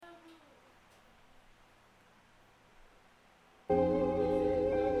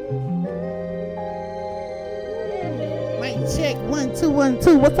1, 2, 1,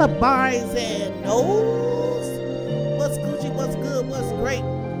 2. What's up, Barz and Notez? What's Gucci? What's good? What's great?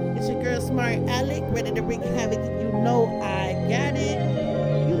 It's your girl, Smart Alec, ready to wreak havoc. You know I got it.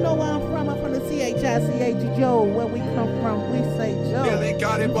 You know where I'm from. I'm from the CHICH Joe. Where we come from, we say Joe. Yeah, they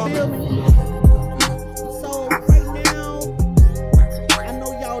got it, you feel me? So right now, I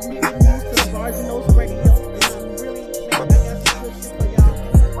know y'all need to move to the Barz and Notez radio, and I'm really, man, I got some good shit for y'all.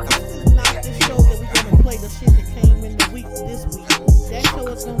 This is not the show that we're gonna play the shit that came in the week this week. That show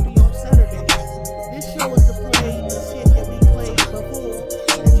is gonna be on Saturday. This show is to play the shit that we played before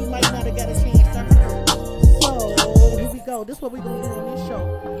that you might not have got a chance to hear. So here we go. This is what we're gonna do on this show.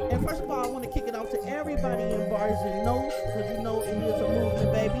 And first of all, I want to kick it off to everybody in Barz and Notez, because you know it is a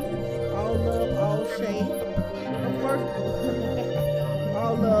movement, baby. All love, all shade.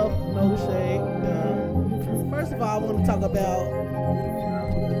 All love, no shade. First of all, I want to talk about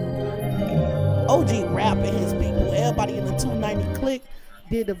OG Rap and his people. Everybody in the 290 click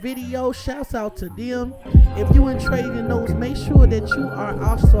did a video. Shouts out to them. If you in Trading Notes, make sure that you are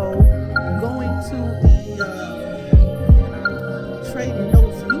also going to the Trading